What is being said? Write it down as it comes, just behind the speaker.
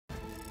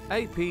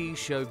AP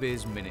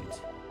Showbiz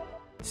Minute.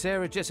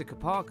 Sarah Jessica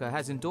Parker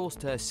has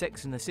endorsed her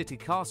Sex and the City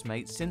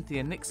castmate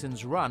Cynthia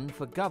Nixon's run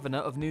for governor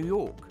of New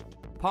York.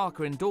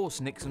 Parker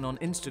endorsed Nixon on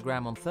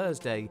Instagram on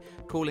Thursday,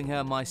 calling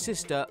her "my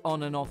sister"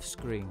 on and off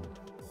screen.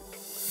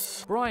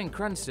 Bryan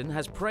Cranston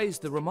has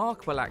praised the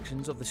remarkable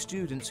actions of the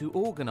students who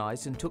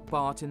organised and took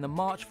part in the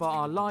March for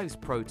Our Lives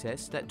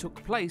protest that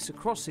took place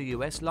across the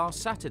US last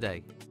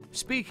Saturday.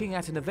 Speaking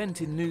at an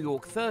event in New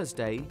York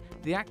Thursday,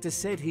 the actor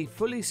said he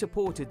fully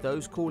supported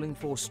those calling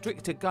for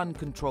stricter gun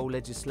control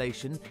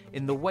legislation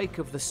in the wake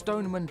of the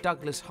Stoneman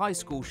Douglas High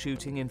School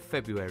shooting in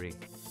February.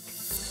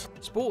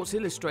 Sports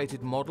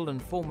Illustrated model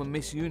and former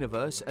Miss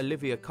Universe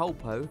Olivia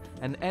Culpo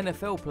and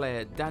NFL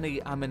player Danny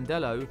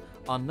Amendola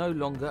are no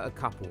longer a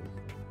couple.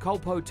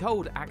 Culpo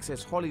told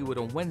Access Hollywood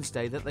on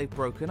Wednesday that they've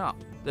broken up.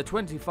 The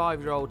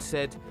 25-year-old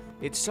said,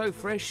 "It's so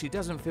fresh she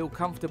doesn't feel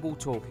comfortable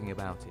talking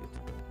about it."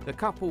 The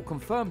couple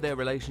confirmed their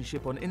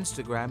relationship on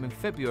Instagram in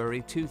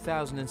February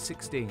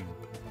 2016.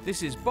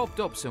 This is Bob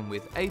Dobson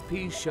with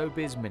AP's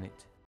Showbiz Minute.